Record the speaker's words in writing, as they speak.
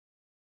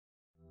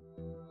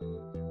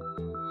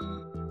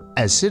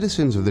As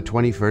citizens of the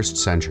 21st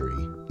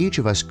century, each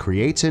of us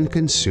creates and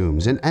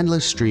consumes an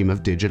endless stream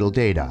of digital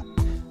data,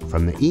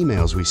 from the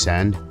emails we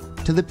send,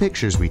 to the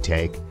pictures we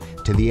take,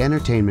 to the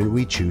entertainment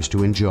we choose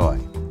to enjoy.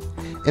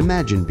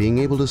 Imagine being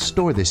able to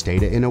store this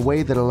data in a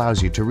way that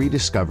allows you to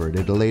rediscover it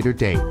at a later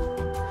date.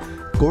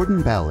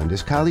 Gordon Bell and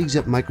his colleagues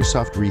at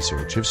Microsoft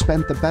Research have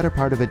spent the better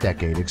part of a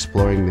decade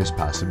exploring this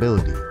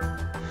possibility.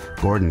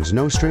 Gordon's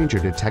no stranger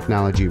to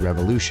technology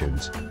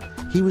revolutions.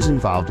 He was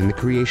involved in the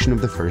creation of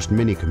the first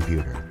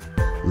minicomputer,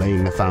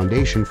 laying the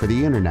foundation for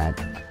the internet,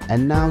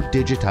 and now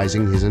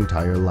digitizing his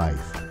entire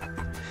life.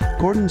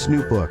 Gordon's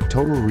new book,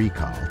 Total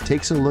Recall,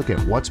 takes a look at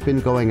what's been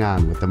going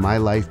on with the My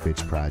Life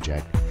Bits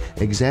project,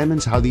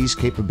 examines how these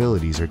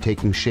capabilities are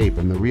taking shape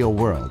in the real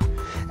world,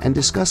 and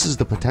discusses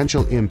the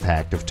potential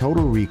impact of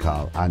Total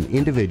Recall on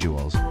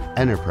individuals,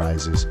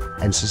 enterprises,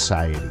 and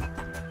society.